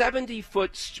had a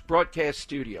 70-foot broadcast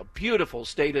studio, beautiful,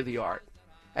 state-of-the-art,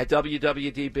 at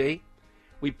WWDB.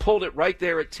 We pulled it right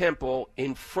there at Temple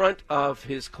in front of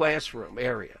his classroom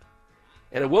area.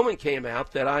 And a woman came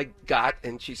out that I got,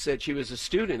 and she said she was a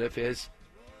student of his.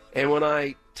 And when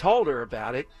I told her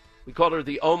about it, we called her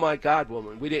the Oh My God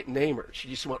woman. We didn't name her. She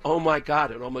just went, oh my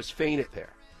God, and almost fainted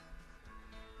there.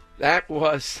 That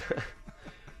was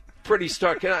pretty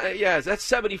stark. That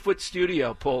 70-foot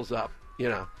studio pulls up,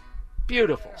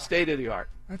 Beautiful, state-of-the-art.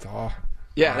 That's all.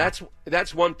 Yeah,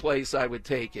 that's one place I would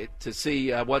take it to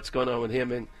see what's going on with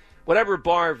him. And whatever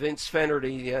bar Vince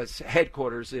Fennerty's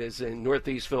headquarters is in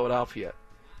Northeast Philadelphia,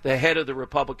 the head of the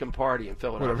Republican Party in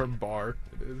Philadelphia. Whatever bar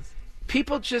it is.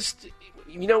 People just,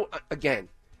 again,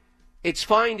 it's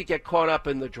fine to get caught up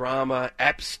in the drama,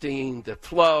 Epstein, the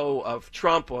flow of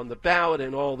Trump on the ballot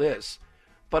and all this.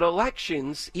 But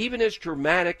elections, even as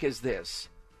dramatic as this,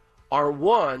 are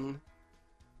won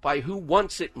by who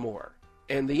wants it more.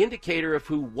 And the indicator of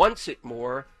who wants it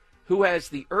more, who has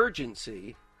the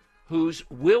urgency, who's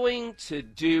willing to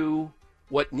do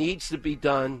what needs to be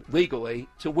done legally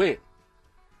to win.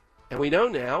 And we know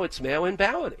now it's mail-in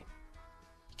balloting.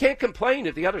 You can't complain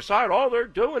at the other side, they're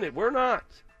doing it. We're not.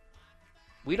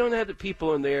 We don't have the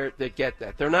people in there that get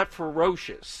that. They're not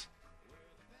ferocious.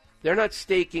 They're not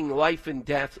staking life and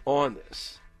death on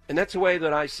this. And that's the way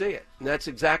that I see it. And that's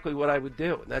exactly what I would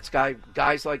do. And that's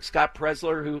guys like Scott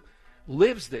Presler who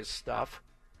lives this stuff.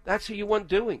 That's who you want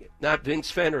doing it, not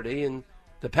Vince Fennerty and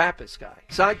the Pappas guy.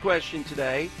 Side question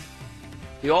today,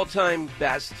 the all-time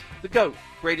best, the GOAT,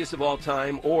 greatest of all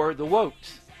time, or the WOT,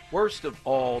 worst of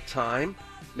all time.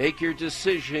 Make your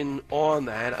decision on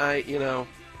that. I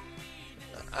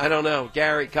don't know.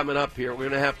 Gary coming up here. We're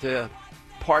going to have to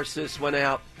parse this one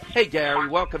out. Hey, Gary,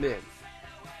 welcome in.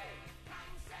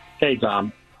 Hey,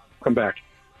 Dom. Come back.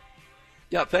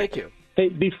 Yeah, thank you. Hey,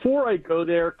 before I go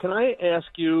there, can I ask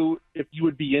you if you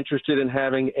would be interested in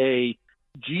having a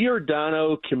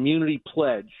Giordano community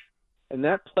pledge? And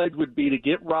that pledge would be to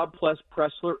get Rob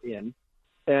Pressler in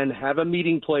and have a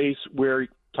meeting place where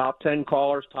top 10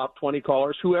 callers, top 20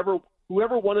 callers, whoever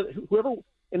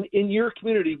in your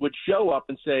community would show up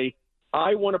and say,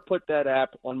 I want to put that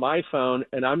app on my phone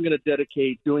and I'm going to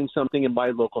dedicate doing something in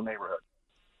my local neighborhood.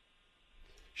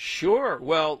 Sure.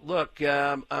 Well, look,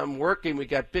 I'm working. We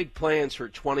got big plans for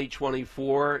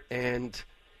 2024, and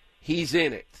he's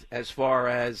in it as far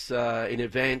as an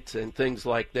event and things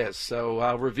like this. So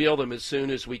I'll reveal them as soon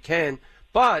as we can.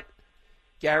 But,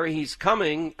 Gary, he's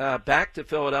coming back to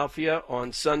Philadelphia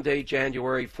on Sunday,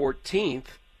 January 14th.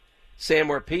 Sam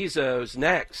Orpizzo's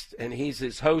next, and he's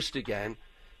his host again.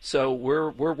 So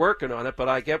we're working on it, but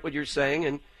I get what you're saying,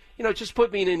 and just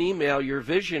put me in an email your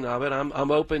vision of it. I'm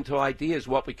open to ideas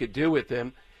what we could do with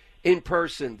him in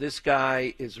person. This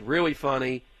guy is really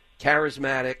funny,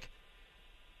 charismatic,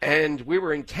 and we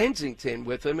were in Kensington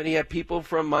with him, and he had people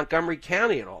from Montgomery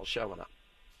County and all showing up.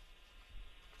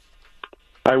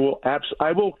 I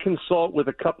will consult with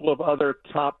a couple of other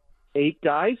top 8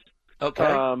 guys. Okay.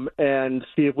 And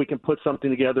see if we can put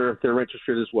something together if they're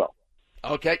interested as well.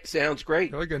 Okay, sounds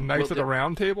great. Like a Knights of the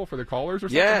Round Table for the callers or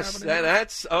something? Yes,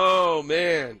 that's, oh,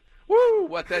 man. Woo,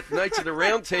 what that Knights of the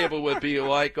Round Table would be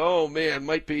like. Oh, man,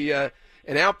 might be an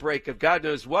outbreak of God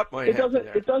knows what might happen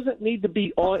there. It doesn't need to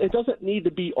be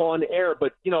on air,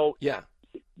 but, Yeah.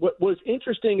 What was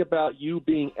interesting about you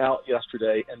being out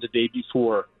yesterday and the day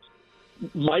before,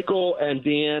 Michael and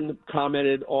Dan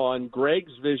commented on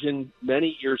Greg's vision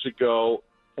many years ago,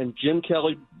 and Jim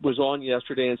Kelly was on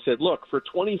yesterday and said, look, for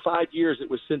 25 years it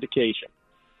was syndication.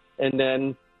 And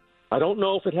then I don't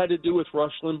know if it had to do with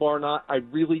Rush Limbaugh or not. I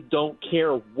really don't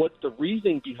care what the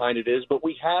reasoning behind it is, but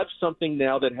we have something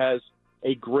now that has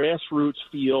a grassroots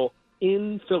feel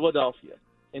in Philadelphia.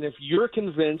 And if you're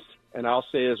convinced, and I'll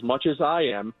say as much as I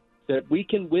am, that we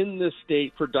can win this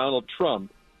state for Donald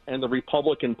Trump and the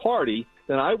Republican Party,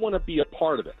 then I want to be a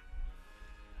part of it.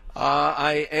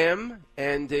 I am,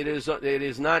 and it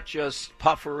is not just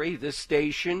puffery. This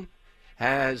station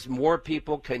has more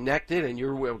people connected, and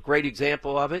you're a great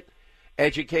example of it.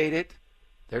 Educated.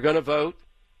 They're going to vote.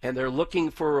 and they're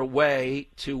looking for a way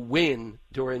to win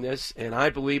during this, and I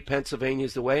believe Pennsylvania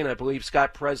is the way, and I believe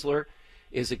Scott Presler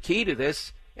is a key to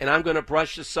this, and I'm going to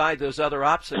brush aside those other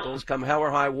obstacles come hell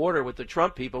or high water with the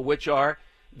Trump people, which are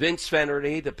Vince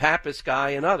Fennerty, the Pappas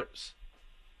guy, and others.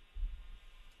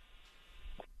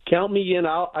 Count me in.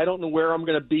 I don't know where I'm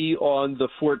going to be on the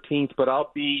 14th, but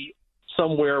I'll be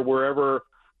somewhere wherever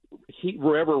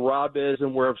Rob is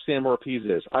and wherever Sam Ortiz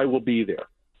is. I will be there.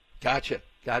 Gotcha,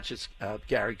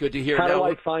 Gary. Good to hear. How do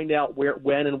I find out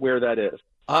when and where that is?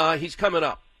 He's coming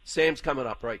up. Sam's coming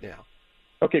up right now.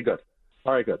 Okay, good.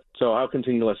 All right, good. So I'll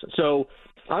continue to listen. So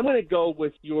I'm going to go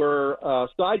with your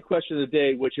side question of the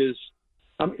day, which is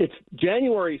it's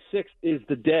January 6th is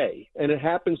the day, and it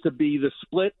happens to be the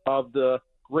split of the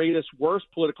greatest, worst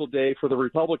political day for the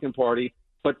Republican Party,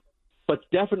 but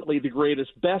definitely the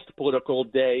greatest, best political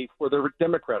day for the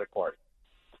Democratic Party.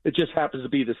 It just happens to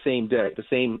be the same day, the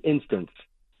same instance.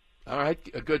 All right,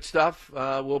 good stuff.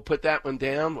 We'll put that one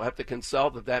down. We'll have to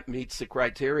consult if that meets the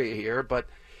criteria here. But,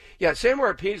 yeah, Sam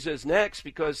Ortiz is next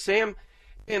because Sam,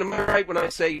 and am I right when I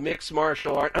say mixed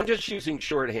martial art? I'm just using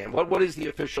shorthand. What is the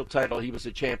official title he was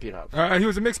a champion of? He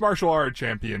was a mixed martial art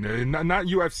champion, not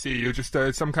UFC. It was just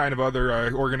some kind of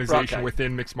other organization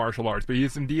within mixed martial arts. But he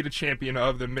is indeed a champion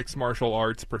of the mixed martial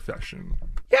arts profession.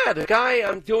 Yeah, the guy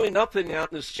I'm doing nothing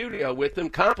out in the studio with him,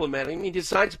 complimenting me,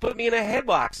 decides to put me in a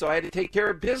headlock, so I had to take care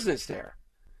of business there.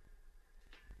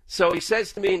 So he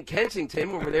says to me in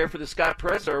Kensington, when we're there for the Scott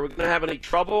Presser, are we going to have any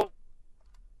trouble?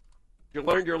 You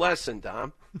learned your lesson,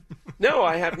 Dom. No,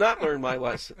 I have not learned my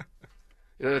lesson.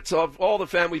 It's all the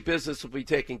family business will be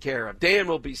taken care of. Dan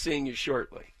will be seeing you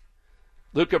shortly.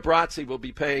 Luca Brazzi will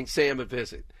be paying Sam a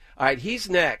visit. All right, he's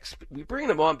next. We bring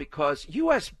him on because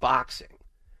U.S. boxing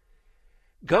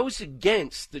goes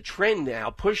against the trend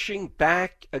now, pushing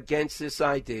back against this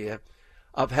idea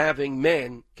of having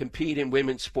men compete in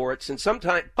women's sports and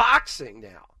sometimes boxing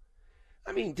now.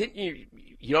 I mean, didn't you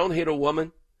don't hit a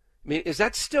woman? I mean, is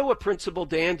that still a principle,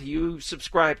 Dan? Do you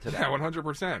subscribe to that? Yeah,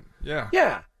 100%. Yeah.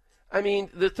 Yeah. I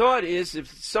mean, the thought is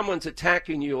if someone's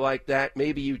attacking you like that,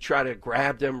 maybe you try to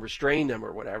grab them, restrain them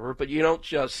or whatever, but you don't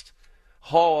just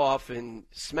haul off and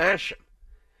smash them.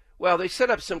 Well, they set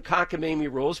up some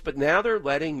cockamamie rules, but now they're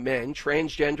letting men,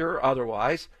 transgender or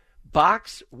otherwise,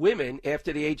 box women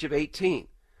after the age of 18.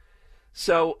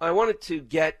 So I wanted to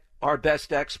get our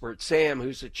best expert, Sam,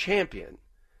 who's a champion.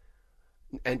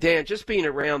 And Dan, just being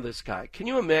around this guy, can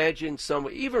you imagine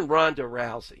someone, even Ronda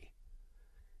Rousey?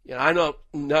 You know, I don't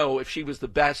know if she was the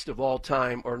best of all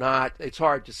time or not. It's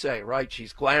hard to say, right?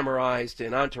 She's glamorized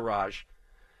in Entourage.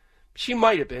 She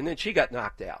might have been, and she got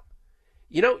knocked out.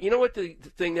 You know what the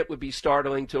thing that would be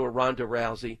startling to a Ronda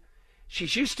Rousey?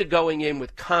 She's used to going in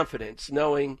with confidence,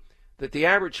 knowing that the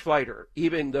average fighter,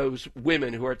 even those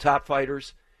women who are top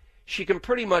fighters, she can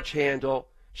pretty much handle.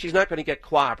 She's not going to get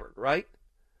clobbered, right?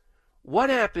 What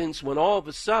happens when all of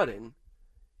a sudden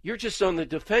you're just on the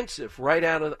defensive right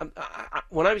out of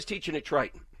when I was teaching at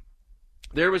Triton,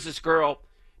 there was this girl,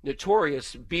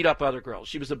 notorious, beat up other girls.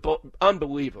 She was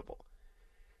unbelievable.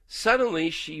 Suddenly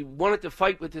she wanted to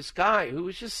fight with this guy who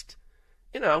was just,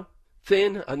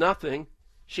 thin, a nothing.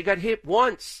 She got hit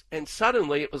once, and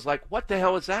suddenly it was like, what the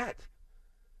hell is that?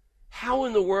 How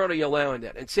in the world are you allowing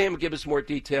that? And Sam will give us more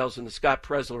details in the Scott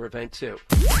Presler event, too.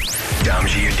 Dom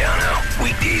Giordano,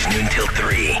 weekdays noon till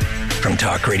 3 from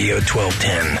Talk Radio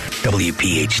 1210,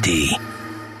 WPHT.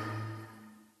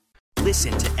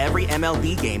 Listen to every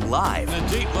MLB game live. In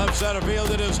the deep left center field,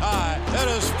 it is high, it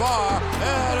is far,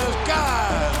 it is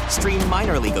gone. Stream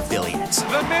minor league affiliates.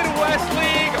 The Midwest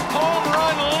League home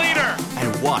run leader.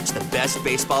 And watch the best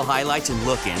baseball highlights and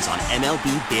look-ins on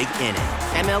MLB Big Inning.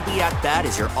 MLB At Bat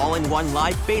is your all-in-one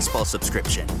live baseball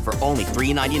subscription for only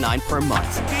 $3.99 per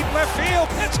month. Deep left field,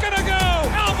 it's gonna go.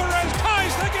 Alvarez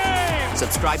ties the game.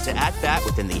 Subscribe to At Bat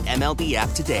within the MLB app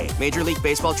today. Major League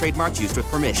Baseball trademarks used with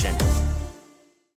permission.